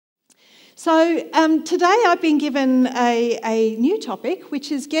So today I've been given a new topic,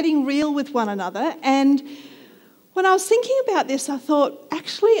 which is getting real with one another. And when I was thinking about this, I thought,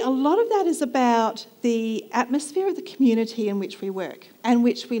 actually, a lot of that is about the atmosphere of the community in which we work and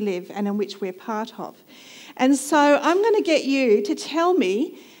which we live and in which we're part of. And so I'm going to get you to tell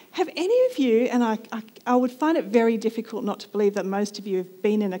me, have any of you, and I would find it very difficult not to believe that most of you have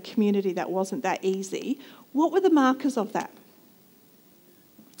been in a community that wasn't that easy, what were the markers of that?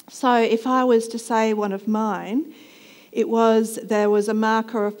 So if I was to say one of mine, there was a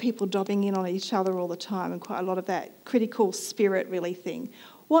marker of people dobbing in on each other all the time and quite a lot of that critical spirit really thing.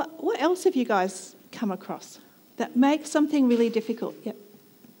 What else have you guys come across that makes something really difficult? Yep.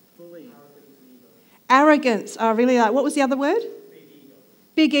 Bullying. Arrogance. I really like. What was the other word?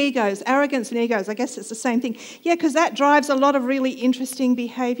 Big egos. Arrogance and egos. I guess it's the same thing. Yeah, because that drives a lot of really interesting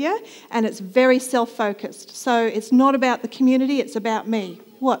behaviour and it's very self-focused. So it's not about the community, it's about me.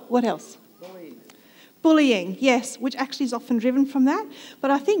 What else? Bullying, yes, which actually is often driven from that. But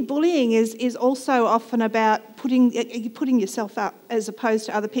I think bullying is also often about putting yourself up as opposed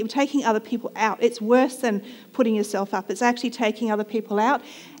to other people, taking other people out. It's worse than putting yourself up. It's actually taking other people out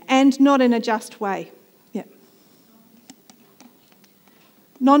and not in a just way. Yeah.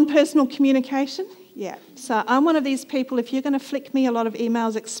 Non-personal communication, yeah. So I'm one of these people, if you're going to flick me a lot of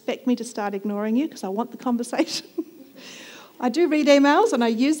emails, expect me to start ignoring you because I want the conversation. I do read emails and I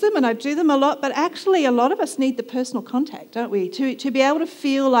use them and I do them a lot, but actually a lot of us need the personal contact, don't we? To be able to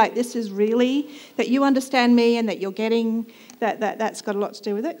feel like this is really, that you understand me and that you're getting, that's got a lot to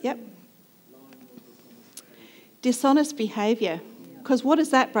do with it. Yep. Dishonest behaviour. Because what does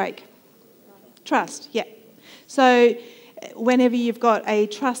that break? Trust, yeah. So whenever you've got a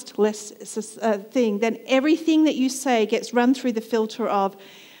trustless thing, then everything that you say gets run through the filter of,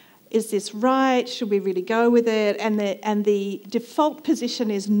 is this right? Should we really go with it? And the default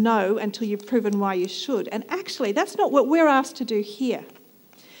position is no until you've proven why you should. And actually, that's not what we're asked to do here.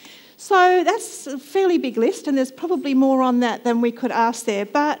 So that's a fairly big list, and there's probably more on that than we could ask there.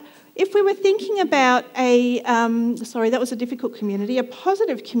 But if we were thinking about that was a difficult community, a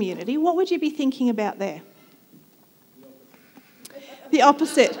positive community, what would you be thinking about there? The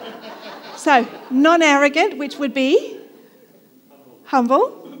opposite. So, non-arrogant, which would be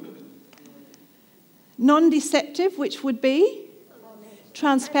humble. Non-deceptive, which would be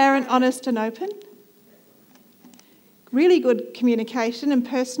transparent, honest and open. Really good communication and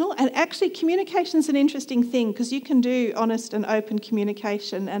personal. And actually communication is an interesting thing because you can do honest and open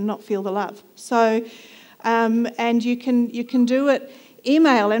communication and not feel the love. So, and you can do it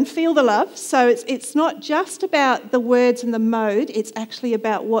email and feel the love. So it's not just about the words and the mode, it's actually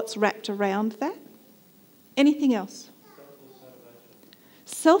about what's wrapped around that. Anything else?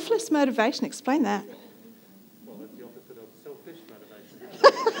 Selfless motivation, explain that.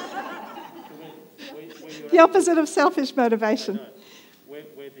 The opposite of selfish motivation. Where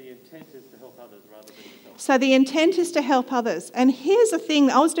the intent is to help others rather than yourself. So the intent is to help others. And here's the thing,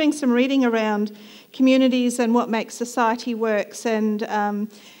 I was doing some reading around communities and what makes society works, and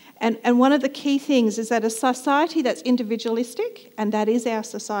one of the key things is that a society that's individualistic, and that is our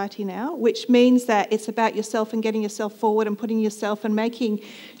society now, which means that it's about yourself and getting yourself forward and putting yourself and making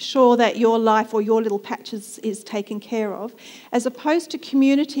sure that your life or your little patches is taken care of, as opposed to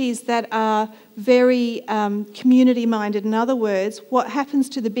communities that are very community-minded. In other words, what happens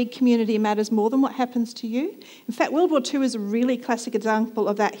to the big community matters more than what happens to you. In fact, World War II is a really classic example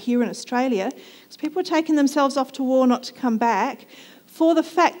of that here in Australia, because people were taking themselves off to war not to come back, for the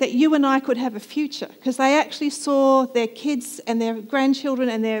fact that you and I could have a future, because they actually saw their kids and their grandchildren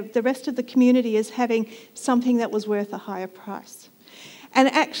and the rest of the community as having something that was worth a higher price. And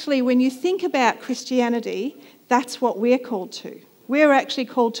actually, when you think about Christianity, that's what we're called to. We're actually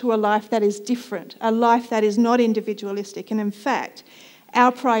called to a life that is different, a life that is not individualistic. And in fact,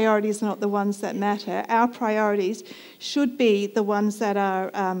 our priorities are not the ones that matter. Our priorities should be the ones that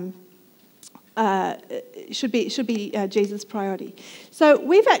are should be Jesus' priority. So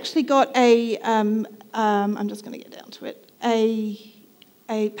we've actually got I'm just going to get down to it,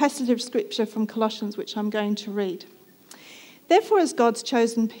 a passage of scripture from Colossians, which I'm going to read. Therefore, as God's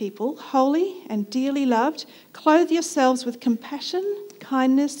chosen people, holy and dearly loved, clothe yourselves with compassion,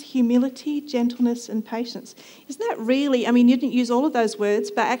 kindness, humility, gentleness and patience. Isn't that really, I mean, you didn't use all of those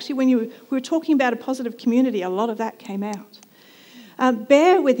words, but actually when we were talking about a positive community, a lot of that came out.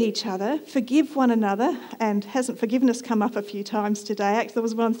 Bear with each other, forgive one another, and hasn't forgiveness come up a few times today? Actually, that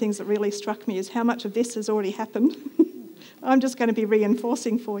was one of the things that really struck me, is how much of this has already happened. I'm just going to be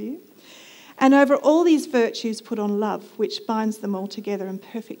reinforcing for you. And over all these virtues put on love, which binds them all together in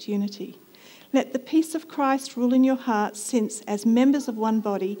perfect unity. Let the peace of Christ rule in your hearts, since as members of one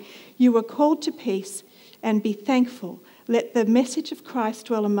body you were called to peace, and be thankful. Let the message of Christ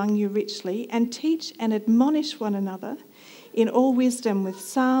dwell among you richly, and teach and admonish one another in all wisdom with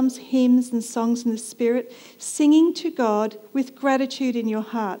psalms, hymns and songs in the Spirit, singing to God with gratitude in your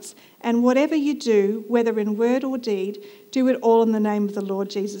hearts. And whatever you do, whether in word or deed, do it all in the name of the Lord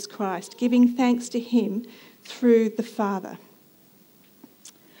Jesus Christ, giving thanks to him through the Father.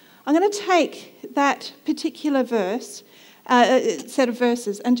 I'm going to take that particular set of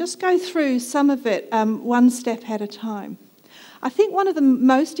verses and just go through some of it one step at a time. I think one of the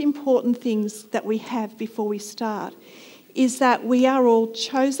most important things that we have before we start is that we are all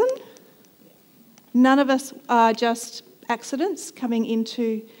chosen. None of us are just accidents coming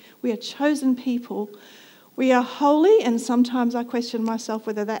into, we are chosen people. We are holy, and sometimes I question myself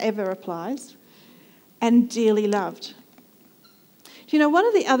whether that ever applies, and dearly loved. Do you know, one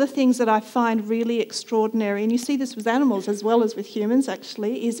of the other things that I find really extraordinary, and you see this with animals as well as with humans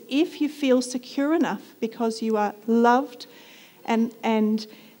actually, is if you feel secure enough because you are loved and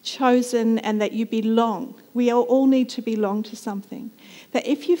chosen and that you belong. We all need to belong to something. That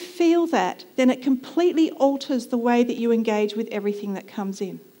if you feel that, then it completely alters the way that you engage with everything that comes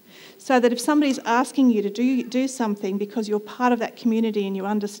in. So that if somebody's asking you to do something because you're part of that community and you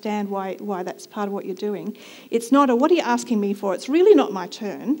understand why that's part of what you're doing, it's not what are you asking me for? It's really not my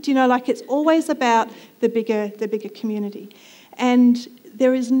turn. Do you know, like it's always about the bigger community. And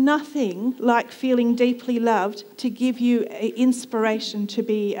there is nothing like feeling deeply loved to give you inspiration to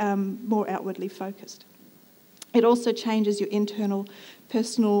be more outwardly focused. It also changes your internal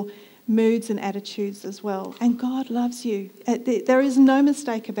personal moods and attitudes as well. And God loves you. There is no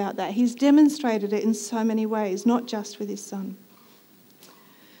mistake about that. He's demonstrated it in so many ways, not just with his Son.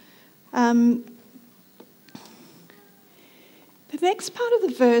 The next part of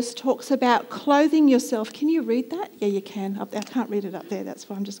the verse talks about clothing yourself. Can you read that? Yeah, you can. I can't read it up there. That's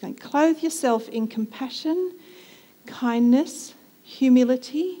why I'm just going. Clothe yourself in compassion, kindness,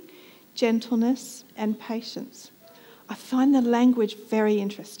 humility, gentleness, and patience. I find the language very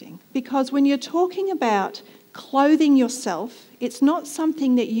interesting because when you're talking about clothing yourself, it's not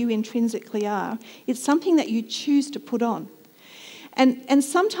something that you intrinsically are. It's something that you choose to put on. And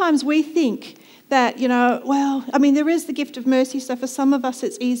sometimes we think that, there is the gift of mercy, so for some of us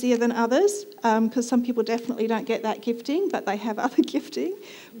it's easier than others, because some people definitely don't get that gifting, but they have other gifting.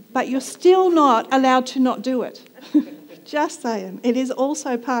 But you're still not allowed to not do it. Just saying. It is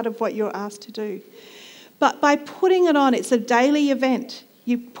also part of what you're asked to do. But by putting it on, it's a daily event.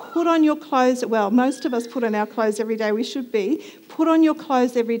 You put on your clothes, most of us put on our clothes every day, we should be. Put on your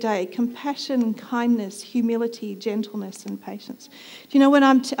clothes every day, compassion, kindness, humility, gentleness and patience. Do you know, when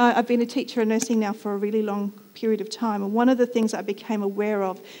I've been a teacher in nursing now for a really long period of time, and one of the things I became aware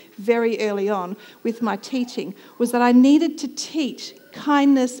of very early on with my teaching was that I needed to teach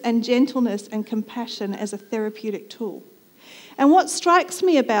kindness and gentleness and compassion as a therapeutic tool. And what strikes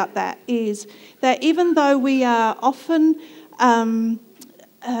me about that is that even though we are often...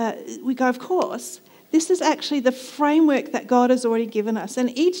 we go, of course, this is actually the framework that God has already given us.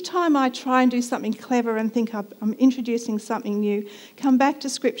 And each time I try and do something clever and think I'm introducing something new, come back to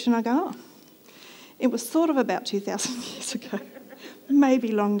Scripture and I go, it was thought of about 2,000 years ago,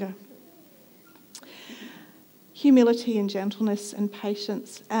 maybe longer. Humility and gentleness and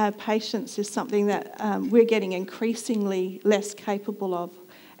patience. Patience is something that we're getting increasingly less capable of.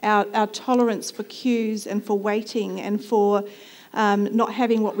 Our tolerance for cues and for waiting and for... not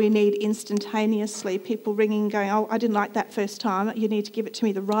having what we need instantaneously, people ringing going, I didn't like that first time, you need to give it to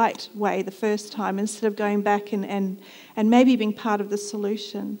me the right way the first time instead of going back and maybe being part of the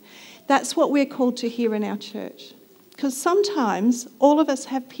solution. That's what we're called to here in our church. Because sometimes all of us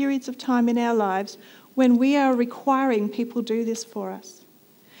have periods of time in our lives when we are requiring people do this for us.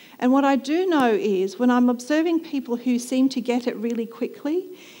 And what I do know is when I'm observing people who seem to get it really quickly,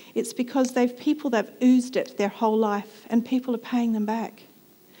 it's because they've oozed it their whole life and people are paying them back.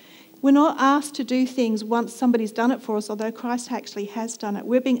 We're not asked to do things once somebody's done it for us, although Christ actually has done it.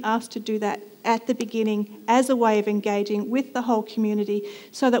 We're being asked to do that at the beginning as a way of engaging with the whole community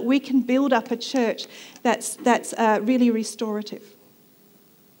so that we can build up a church that's really restorative.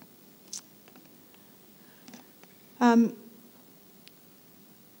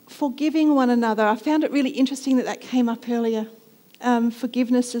 Forgiving one another. I found it really interesting that came up earlier.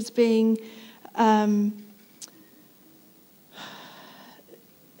 Forgiveness as being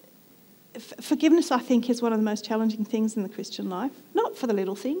forgiveness, I think, is one of the most challenging things in the Christian life. Not for the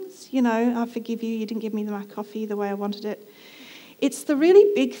little things, I forgive you, you didn't give me my coffee the way I wanted it. It's the really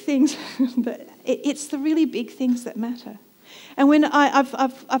big things it's the really big things that matter. And when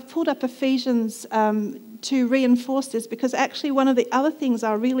I've pulled up Ephesians to reinforce this, because actually one of the other things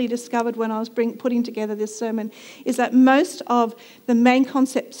I really discovered when I was putting together this sermon is that most of the main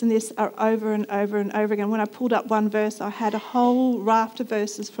concepts in this are over and over and over again. When I pulled up one verse, I had a whole raft of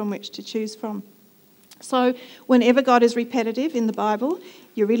verses from which to choose from. So whenever God is repetitive in the Bible,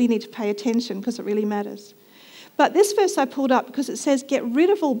 you really need to pay attention because it really matters. But this verse I pulled up because it says, get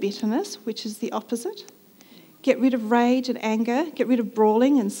rid of all bitterness, which is the opposite. Get rid of rage and anger. Get rid of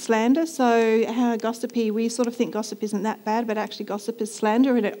brawling and slander. So gossipy, we sort of think gossip isn't that bad, but actually gossip is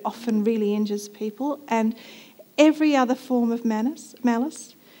slander, and it often really injures people. And every other form of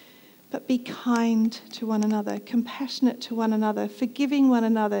malice. But be kind to one another, compassionate to one another, forgiving one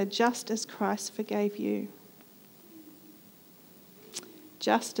another, just as Christ forgave you.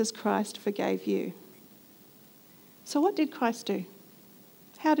 Just as Christ forgave you. So what did Christ do?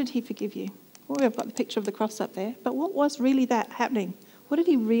 How did he forgive you? Well, we've got the picture of the cross up there, but what was really that happening? What did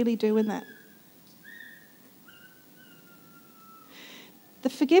he really do in that? The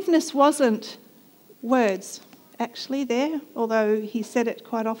forgiveness wasn't words, actually, there, although he said it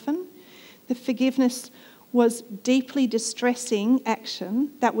quite often. The forgiveness was deeply distressing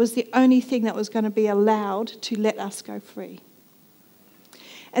action. That was the only thing that was going to be allowed to let us go free.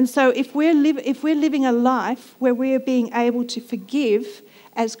 And so if we're living a life where we're being able to forgive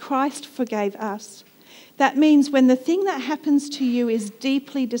as Christ forgave us, that means when the thing that happens to you is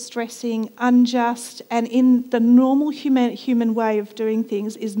deeply distressing, unjust, and in the normal human way of doing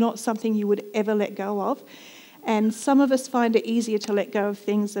things is not something you would ever let go of. And some of us find it easier to let go of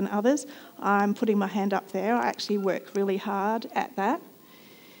things than others. I'm putting my hand up there. I actually work really hard at that.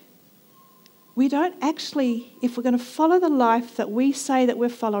 We don't actually, if we're going to follow the life that we say that we're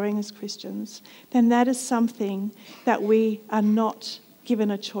following as Christians, then that is something that we are not given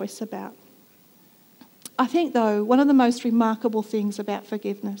a choice about. I think, though, one of the most remarkable things about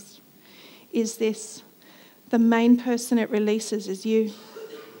forgiveness is this: the main person it releases is you.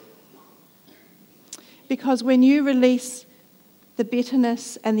 Because when you release the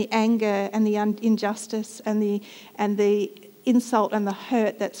bitterness and the anger and the injustice and the insult and the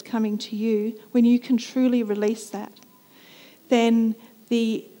hurt that's coming to you, when you can truly release that, then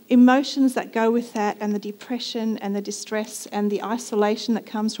the emotions that go with that and the depression and the distress and the isolation that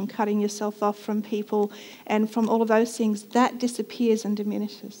comes from cutting yourself off from people and from all of those things, that disappears and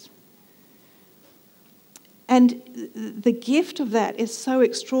diminishes. And the gift of that is so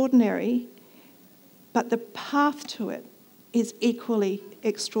extraordinary, but the path to it is equally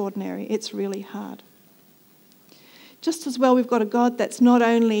extraordinary. It's really hard. Just as well, we've got a God that's not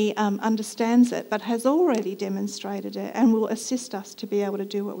only understands it, but has already demonstrated it and will assist us to be able to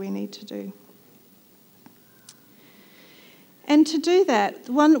do what we need to do. And to do that,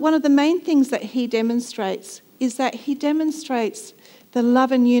 one of the main things that he demonstrates is that he demonstrates the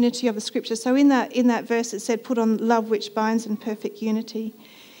love and unity of the Scripture. So in that verse it said, put on love which binds in perfect unity.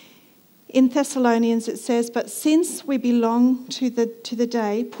 In Thessalonians it says, but since we belong to the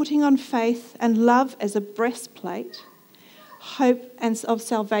day, putting on faith and love as a breastplate, hope and of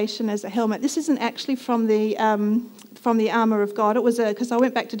salvation as a helmet. This isn't actually from the armour of God. It was because I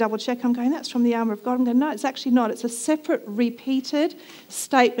went back to double check. I'm going, that's from the armour of God. I'm going, no, it's actually not. It's a separate repeated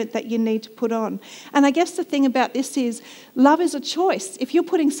statement that you need to put on. And I guess the thing about this is love is a choice. If you're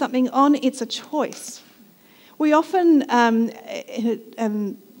putting something on, it's a choice. We often,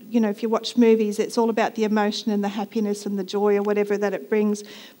 if you watch movies, it's all about the emotion and the happiness and the joy or whatever that it brings.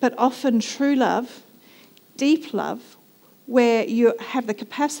 But often true love, deep love, where you have the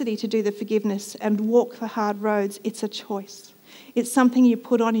capacity to do the forgiveness and walk the hard roads, it's a choice. It's something you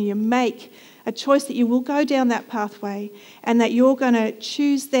put on and you make a choice that you will go down that pathway and that you're going to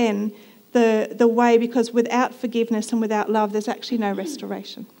choose then the way, because without forgiveness and without love, there's actually no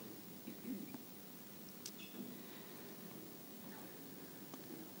restoration.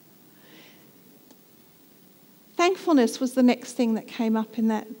 Thankfulness was the next thing that came up in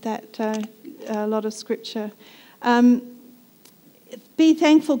that lot of scripture. Be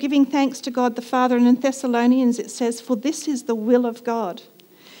thankful, giving thanks to God the Father. And in Thessalonians it says, for this is the will of God.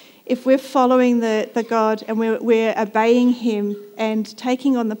 If we're following the God and we're obeying him and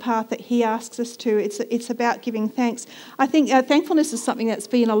taking on the path that he asks us to, it's about giving thanks. I think thankfulness is something that's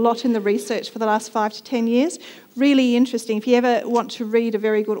been a lot in the research for the last 5 to 10 years. Really interesting. If you ever want to read a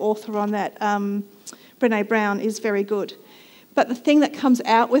very good author on that, Brené Brown is very good. But the thing that comes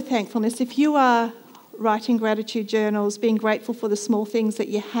out with thankfulness, if you are writing gratitude journals, being grateful for the small things that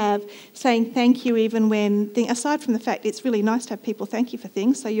you have, saying thank you even when, aside from the fact it's really nice to have people thank you for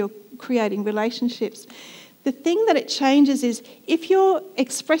things, so you're creating relationships, the thing that it changes is if you're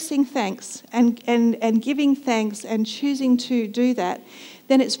expressing thanks and giving thanks and choosing to do that,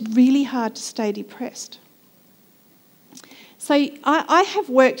 then it's really hard to stay depressed. So I have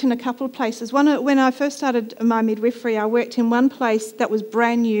worked in a couple of places. When I first started my midwifery, I worked in one place that was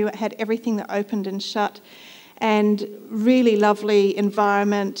brand new. It had everything that opened and shut, and really lovely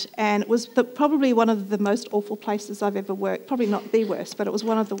environment. And it was probably one of the most awful places I've ever worked. Probably not the worst, but it was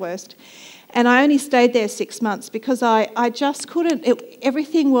one of the worst. And I only stayed there 6 months because I just couldn't.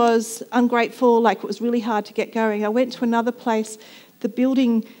 Everything was ungrateful, like it was really hard to get going. I went to another place. The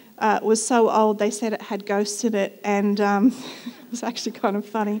building was so old, they said it had ghosts in it, and it was actually kind of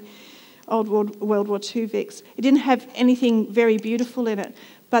funny. Old World War II Vics. It didn't have anything very beautiful in it,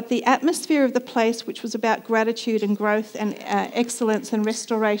 but the atmosphere of the place, which was about gratitude and growth and excellence and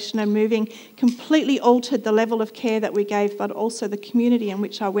restoration and moving, completely altered the level of care that we gave, but also the community in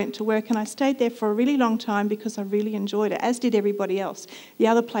which I went to work. And I stayed there for a really long time because I really enjoyed it, as did everybody else. The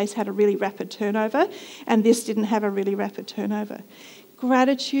other place had a really rapid turnover, and this didn't have a really rapid turnover.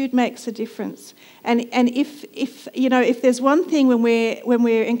 Gratitude makes a difference, and if there's one thing when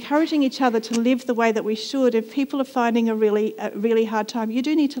we're encouraging each other to live the way that we should, if people are finding a really hard time, you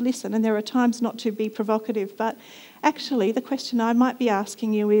do need to listen. And there are times not to be provocative, but actually the question I might be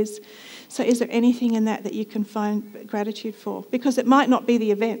asking you is, so is there anything in that you can find gratitude for? Because it might not be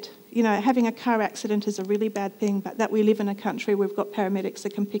the event. You know, having a car accident is a really bad thing, but that we live in a country where we've got paramedics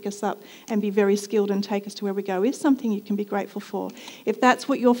that can pick us up and be very skilled and take us to where we go is something you can be grateful for. If that's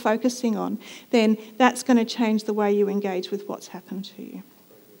what you're focusing on, then that's going to change the way you engage with what's happened to you.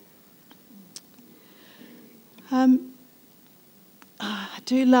 I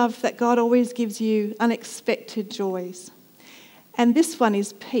do love that God always gives you unexpected joys. And this one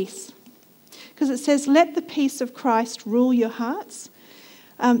is peace. Because it says, let the peace of Christ rule your hearts.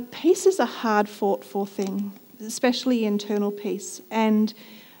 Peace is a hard fought for thing, especially internal peace. And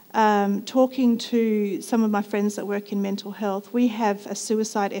talking to some of my friends that work in mental health, we have a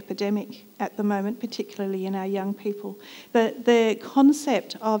suicide epidemic at the moment, particularly in our young people. The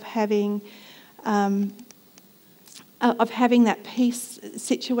concept of having that peace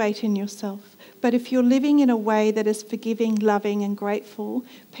situate in yourself. But if you're living in a way that is forgiving, loving and grateful,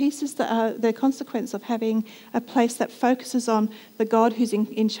 peace is the consequence of having a place that focuses on the God who's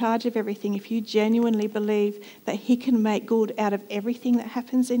in charge of everything. If you genuinely believe that he can make good out of everything that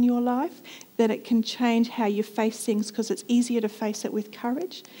happens in your life, then it can change how you face things, because it's easier to face it with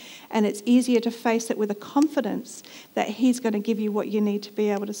courage, and it's easier to face it with a confidence that he's going to give you what you need to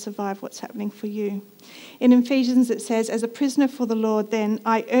be able to survive what's happening for you. In Ephesians it says, as a prisoner for the Lord, then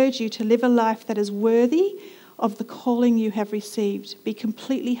I urge you to live a life that is worthy of the calling you have received. Be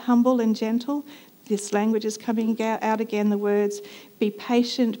completely humble and gentle. This language is coming out again, the words. Be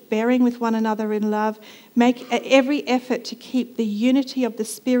patient, bearing with one another in love. Make every effort to keep the unity of the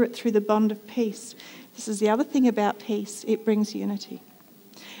Spirit through the bond of peace. This is the other thing about peace. It brings unity.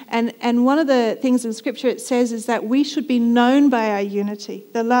 And one of the things in Scripture it says is that we should be known by our unity,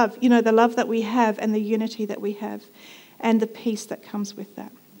 the love that we have and the unity that we have and the peace that comes with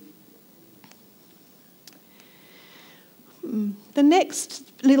that. The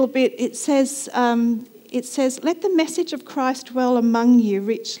next little bit, it says, let the message of Christ dwell among you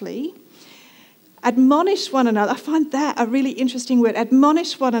richly. Admonish one another. I find that a really interesting word.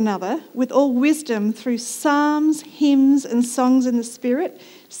 Admonish one another with all wisdom through psalms, hymns and songs in the Spirit,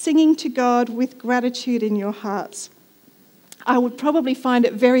 singing to God with gratitude in your hearts. I would probably find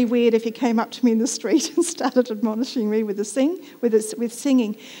it very weird if you came up to me in the street and started admonishing me with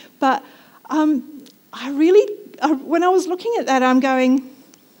singing. But when I was looking at that, I'm going,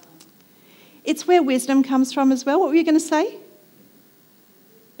 it's where wisdom comes from as well. What were you going to say?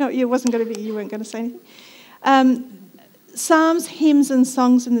 No, you weren't going to say anything. Psalms, hymns and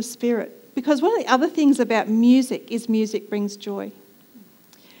songs in the Spirit. Because one of the other things about music is music brings joy.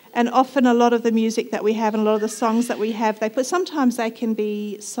 And often a lot of the music that we have and a lot of the songs that we have, sometimes they can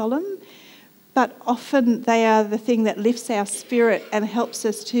be solemn, but often they are the thing that lifts our spirit and helps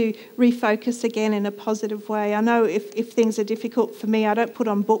us to refocus again in a positive way. I know if things are difficult for me, I don't put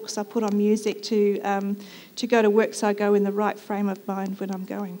on books, I put on music to go to work, so I go in the right frame of mind when I'm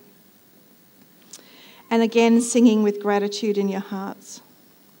going. And again, singing with gratitude in your hearts.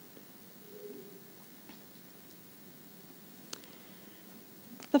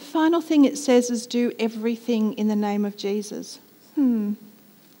 The final thing it says is do everything in the name of Jesus. Do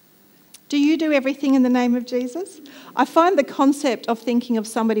you do everything in the name of Jesus? I find the concept of thinking of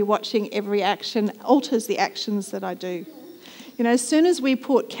somebody watching every action alters the actions that I do. You know, as soon as we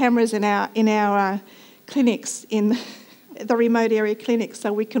put cameras in our clinics, in the remote area clinics,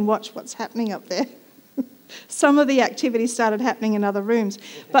 so we can watch what's happening up there, Some of the activity started happening in other rooms.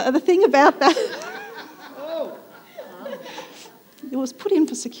 But the thing about that, it was put in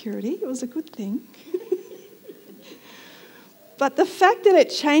for security. It was a good thing. But the fact that it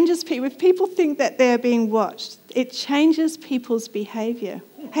changes people, if people think that they're being watched, it changes people's behaviour.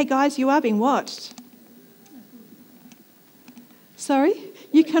 Hey guys, you are being watched. Sorry?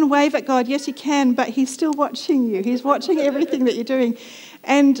 You can wave at God. Yes, you can, but he's still watching you. He's watching everything that you're doing.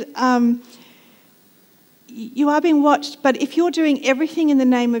 And you are being watched, but if you're doing everything in the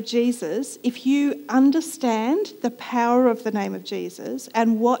name of Jesus, if you understand the power of the name of Jesus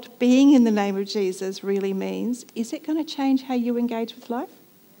and what being in the name of Jesus really means, is it going to change how you engage with life?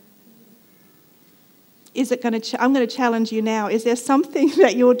 Is it going to? I'm going to challenge you now. Is there something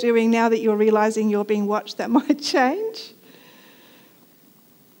that you're doing now that you're realising you're being watched that might change?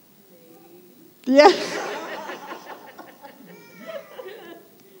 Yeah.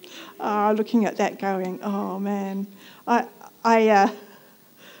 Looking at that going, oh man, no,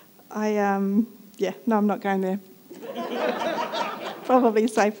 I'm not going there. Probably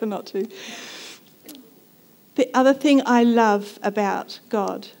safer not to. The other thing I love about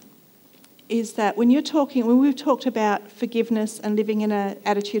God is that when we've talked about forgiveness and living in an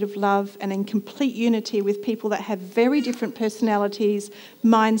attitude of love and in complete unity with people that have very different personalities,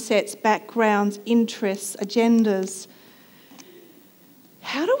 mindsets, backgrounds, interests, agendas,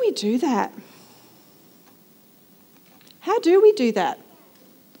 how do we do that? How do we do that?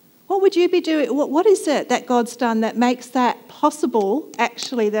 What would you be doing? What is it that God's done that makes that possible,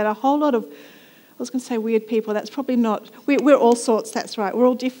 actually, that a whole lot of, I was going to say weird people, that's probably not, we're all sorts, that's right, we're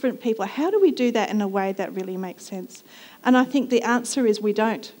all different people. How do we do that in a way that really makes sense? And I think the answer is we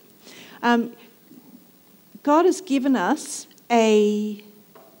don't. God has given us the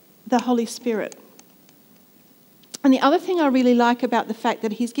Holy Spirit. And the other thing I really like about the fact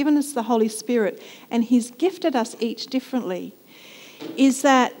that he's given us the Holy Spirit and he's gifted us each differently is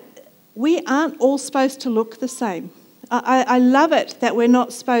that we aren't all supposed to look the same. I love it that we're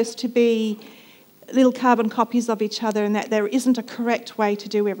not supposed to be little carbon copies of each other and that there isn't a correct way to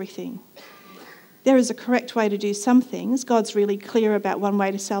do everything. There is a correct way to do some things. God's really clear about one way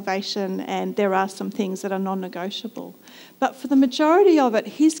to salvation and there are some things that are non-negotiable. But for the majority of it,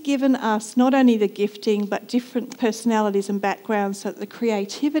 he's given us not only the gifting but different personalities and backgrounds so that the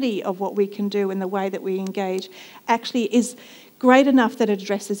creativity of what we can do and the way that we engage actually is great enough that it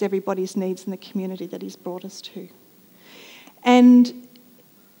addresses everybody's needs in the community that he's brought us to. And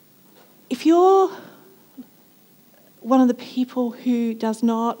if you're one of the people who does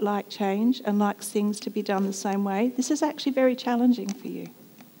not like change and likes things to be done the same way, this is actually very challenging for you.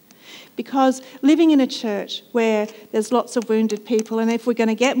 Because living in a church where there's lots of wounded people, and if we're going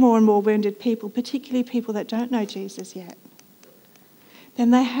to get more and more wounded people, particularly people that don't know Jesus yet,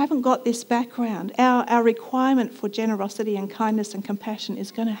 then they haven't got this background. Our requirement for generosity and kindness and compassion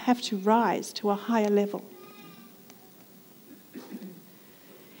is going to have to rise to a higher level.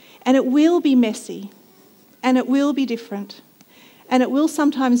 And it will be messy. And it will be different. And it will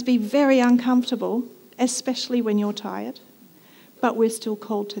sometimes be very uncomfortable, especially when you're tired. But we're still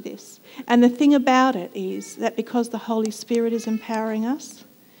called to this. And the thing about it is that because the Holy Spirit is empowering us,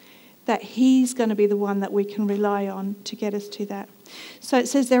 that he's going to be the one that we can rely on to get us to that. So it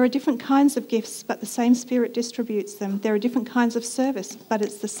says there are different kinds of gifts, but the same Spirit distributes them. There are different kinds of service, but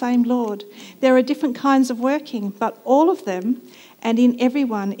it's the same Lord. There are different kinds of working, but all of them, and in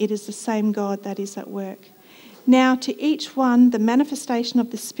everyone, it is the same God that is at work. Now, to each one, the manifestation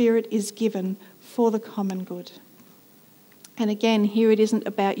of the Spirit is given for the common good. And again, here it isn't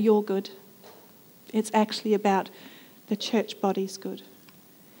about your good. It's actually about the church body's good.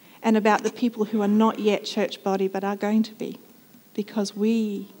 And about the people who are not yet church body but are going to be. Because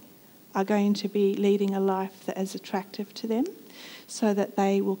we are going to be leading a life that is attractive to them so that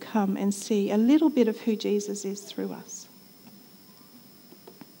they will come and see a little bit of who Jesus is through us.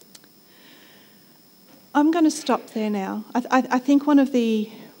 I'm going to stop there now. I think one of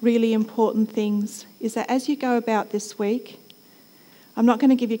the really important things is that as you go about this week, I'm not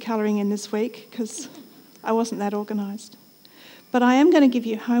going to give you colouring in this week because I wasn't that organised, but I am going to give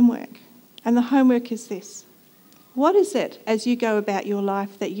you homework. And the homework is this. What is it as you go about your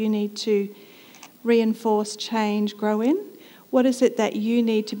life that you need to reinforce, change, grow in? What is it that you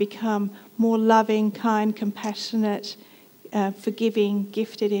need to become more loving, kind, compassionate, forgiving,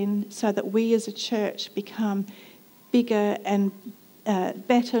 gifted in, so that we as a church become bigger and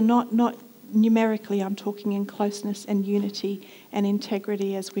better, not numerically, I'm talking in closeness and unity and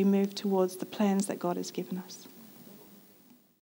integrity as we move towards the plans that God has given us.